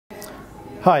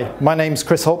Hi, my name's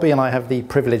Chris Holtby and I have the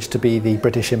privilege to be the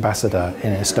British Ambassador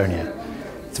in Estonia.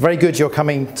 It's very good you're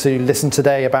coming to listen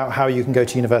today about how you can go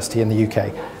to university in the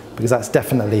UK, because that's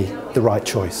definitely the right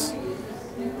choice.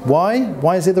 Why?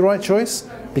 Why is it the right choice?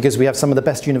 Because we have some of the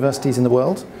best universities in the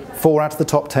world, 4 out of the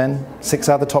top 10, 6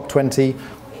 out of the top 20,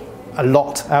 a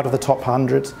lot out of the top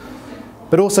 100,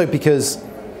 but also because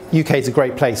UK is a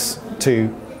great place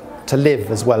to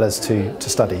live as well as to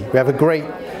study. We have a great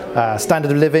standard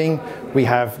of living, we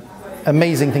have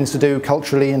amazing things to do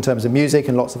culturally in terms of music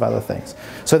and lots of other things.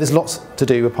 So there's lots to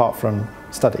do apart from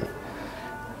study.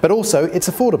 But also it's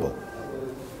affordable.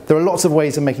 There are lots of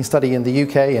ways of making study in the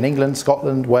UK, in England,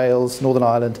 Scotland, Wales, Northern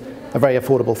Ireland, a very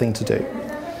affordable thing to do.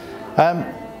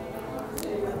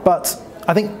 But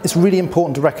I think it's really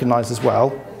important to recognise as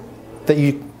well that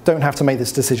you don't have to make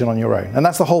this decision on your own. And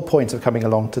that's the whole point of coming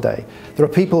along today. There are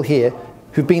people here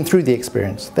who've been through the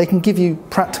experience. They can give you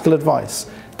practical advice.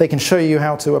 They can show you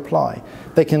how to apply.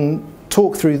 They can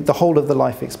talk through the whole of the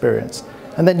life experience.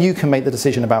 And then you can make the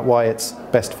decision about why it's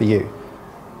best for you.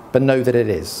 But know that it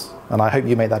is. And I hope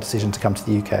you make that decision to come to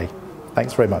the UK.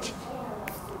 Thanks very much.